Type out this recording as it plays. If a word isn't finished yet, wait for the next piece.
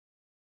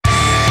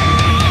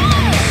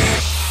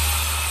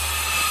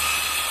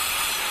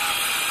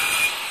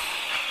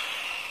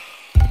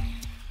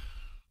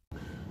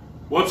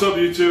What's up,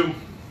 YouTube?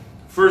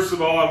 First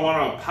of all, I want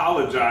to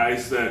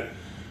apologize that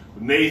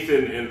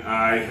Nathan and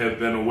I have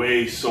been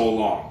away so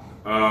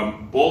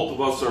long. Both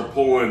of us are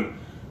pulling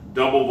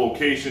double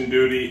vocation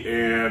duty,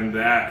 and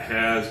that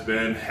has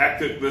been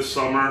hectic this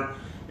summer,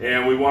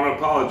 and we want to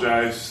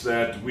apologize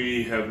that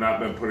we have not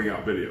been putting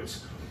out videos.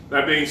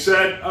 That being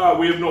said,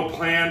 we have no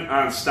plan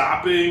on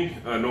stopping,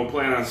 no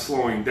plan on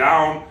slowing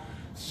down.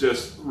 It's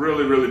just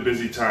really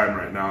busy time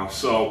right now.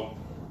 So,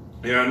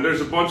 and there's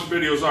a bunch of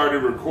videos already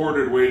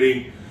recorded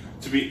waiting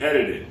to be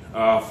edited,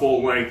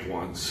 full-length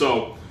ones.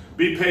 So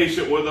be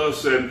patient with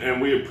us,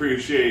 and we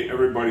appreciate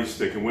everybody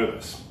sticking with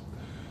us.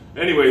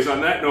 Anyways,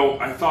 on that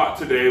note, I thought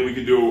today we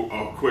could do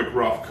a quick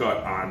rough cut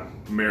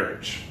on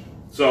marriage.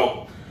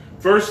 So,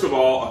 first of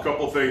all, a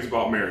couple things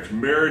about marriage.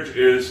 Marriage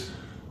is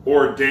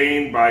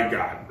ordained by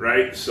God,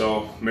 right?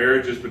 So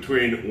marriage is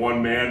between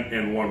one man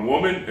and one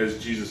woman, as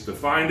Jesus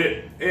defined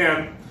it,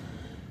 and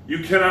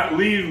you cannot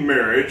leave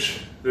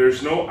marriage.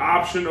 There's no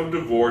option of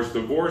divorce.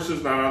 Divorce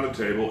is not on the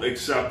table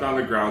except on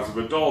the grounds of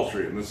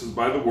adultery, and this is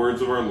by the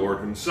words of our Lord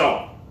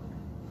himself.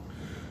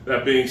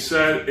 That being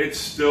said, it's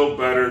still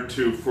better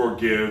to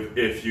forgive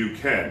if you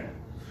can.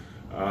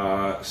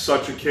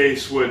 Such a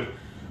case would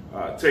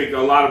take a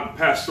lot of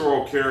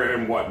pastoral care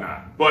and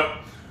whatnot. But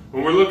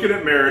when we're looking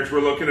at marriage,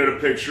 we're looking at a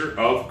picture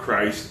of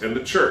Christ and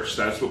the church.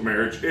 That's what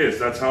marriage is.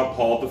 That's how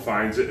Paul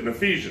defines it in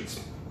Ephesians.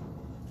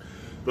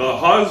 The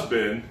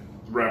husband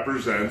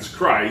represents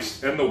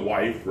Christ and the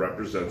wife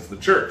represents the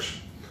church.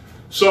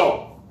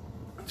 So,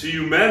 to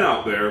you men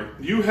out there,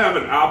 you have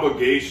an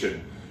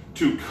obligation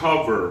to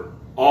cover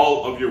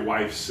all of your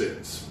wife's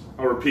sins.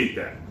 I'll repeat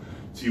that.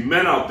 To you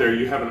men out there,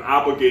 you have an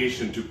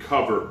obligation to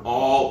cover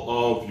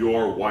all of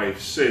your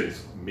wife's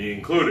sins, me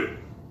included.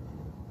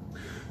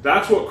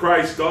 That's what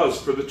Christ does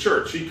for the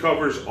church. He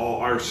covers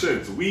all our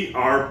sins. We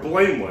are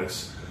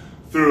blameless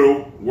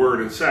through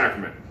word and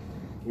sacrament.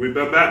 We've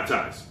been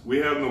baptized. We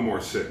have no more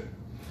sin.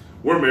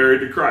 We're married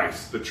to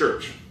Christ, the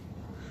church.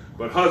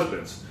 But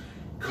husbands,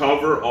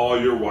 cover all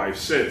your wife's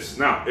sins.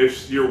 Now,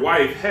 if your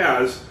wife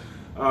has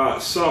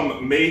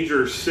some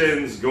major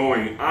sins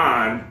going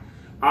on,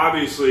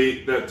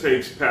 obviously that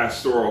takes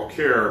pastoral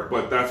care,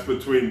 but that's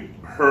between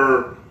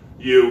her,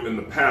 you, and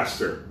the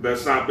pastor.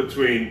 That's not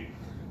between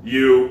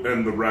you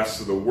and the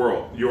rest of the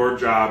world. Your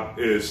job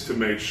is to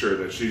make sure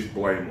that she's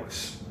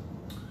blameless.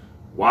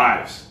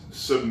 Wives,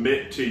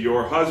 submit to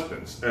your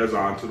husbands as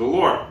unto the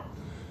Lord.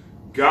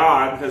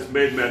 God has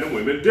made men and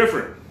women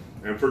different,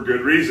 and for good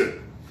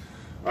reason.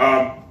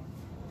 Men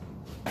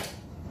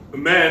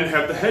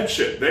have the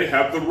headship. They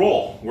have the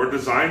role. We're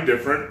designed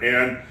different,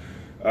 and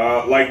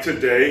like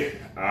today,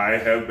 I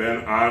have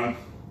been on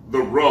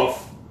the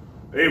roof,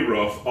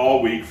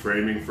 all week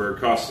framing for a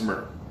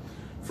customer.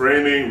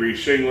 Framing,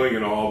 reshingling,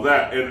 and all of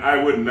that. And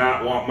I would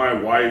not want my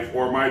wife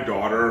or my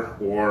daughter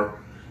or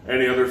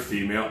any other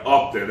female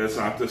up there. That's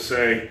not to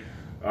say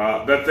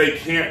that they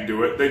can't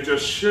do it. They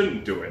just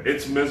shouldn't do it.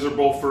 It's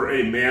miserable for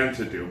a man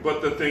to do.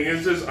 But the thing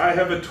is I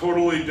have a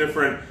totally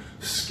different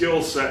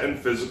skill set and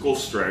physical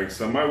strengths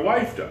than my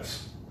wife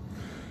does.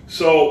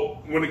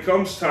 So when it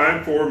comes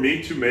time for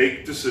me to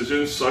make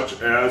decisions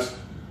such as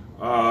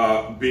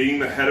being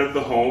the head of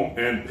the home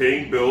and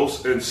paying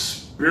bills and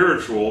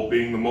spiritual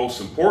being the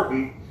most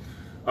important,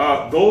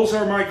 those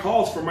are my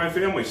calls for my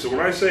family. So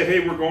when I say, hey,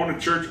 we're going to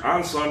church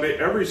on Sunday,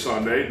 every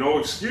Sunday, no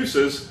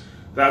excuses,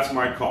 that's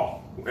my call.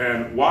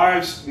 And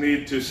wives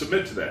need to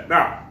submit to that.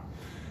 Now,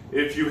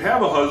 if you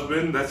have a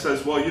husband that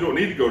says, well, you don't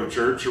need to go to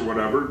church or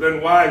whatever,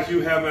 then wives,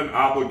 you have an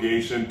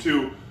obligation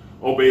to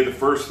obey the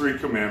first 3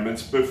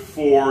 commandments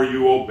before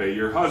you obey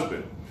your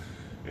husband.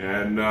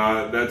 And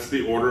that's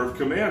the order of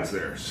commands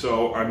there.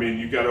 So, I mean,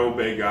 you got to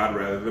obey God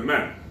rather than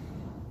men.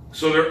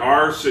 So there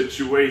are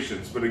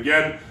situations, but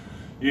again,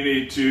 you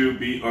need to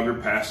be under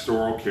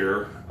pastoral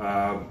care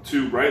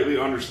to rightly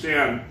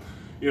understand,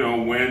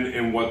 when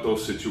and what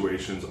those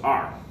situations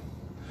are.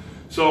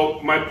 So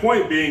my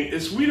point being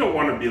is we don't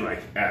want to be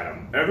like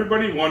Adam.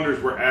 Everybody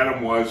wonders where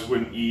Adam was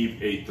when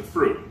Eve ate the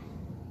fruit.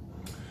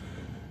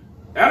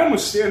 Adam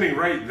was standing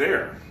right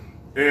there,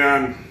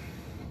 and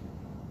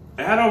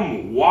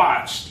Adam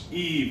watched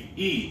Eve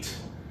eat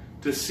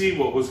to see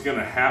what was going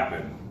to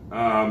happen.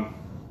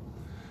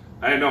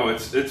 I know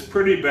it's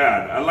pretty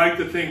bad. I like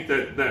to think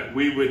that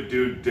we would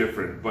do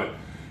different, but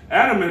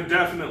Adam had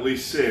definitely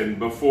sinned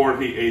before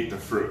he ate the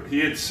fruit. He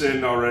had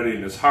sinned already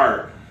in his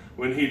heart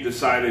when he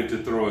decided to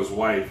throw his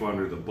wife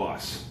under the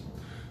bus.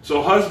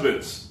 So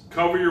husbands,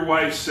 cover your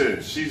wife's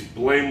sins. She's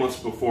blameless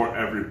before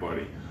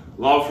everybody.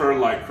 Love her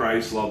like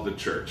Christ loved the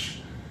church.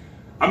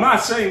 I'm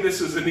not saying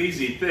this is an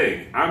easy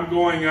thing. I'm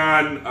going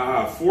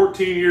on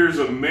 14 years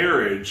of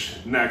marriage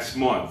next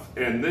month,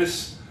 and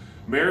this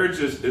marriage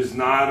is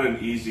not an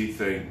easy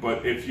thing.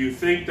 But if you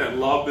think that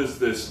love is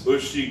this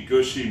ushy,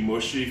 gushy,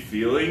 mushy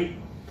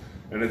feeling,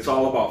 and it's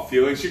all about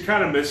feelings, you're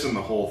kind of missing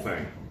the whole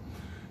thing.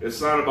 It's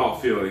not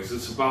about feelings.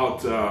 It's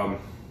about, some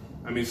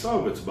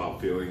of it's about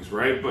feelings,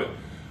 right? But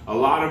a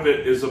lot of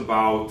it is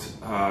about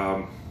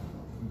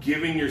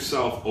giving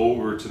yourself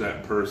over to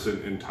that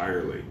person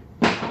entirely.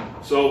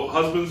 So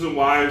husbands and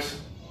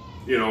wives,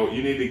 you know,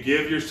 you need to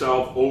give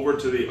yourself over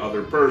to the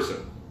other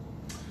person.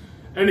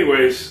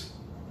 Anyways,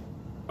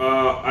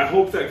 I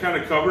hope that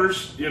kind of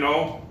covers, you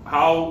know,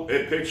 how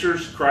it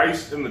pictures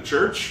Christ in the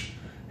church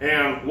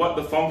and what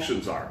the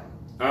functions are.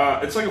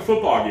 It's like a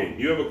football game.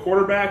 You have a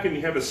quarterback and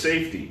you have a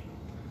safety.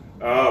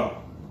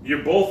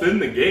 You're both in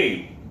the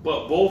game,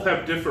 but both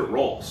have different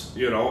roles,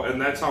 you know, and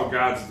that's how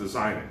God's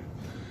designing.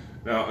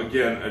 Now,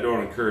 again, I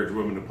don't encourage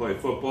women to play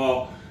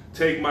football.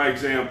 Take my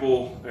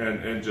example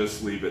and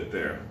just leave it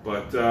there.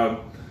 But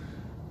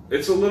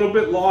it's a little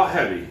bit law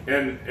heavy,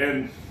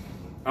 and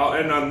I'll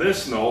end on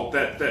this note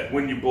that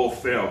when you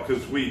both fail,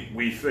 because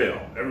we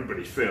fail,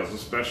 everybody fails,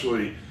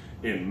 especially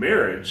in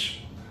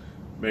marriage,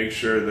 make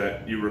sure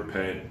that you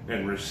repent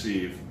and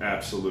receive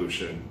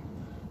absolution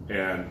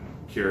and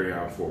carry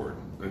on forward.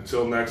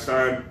 Until next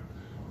time,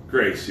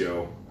 grace,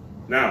 yo.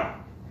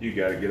 Now, you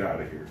got to get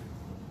out of here.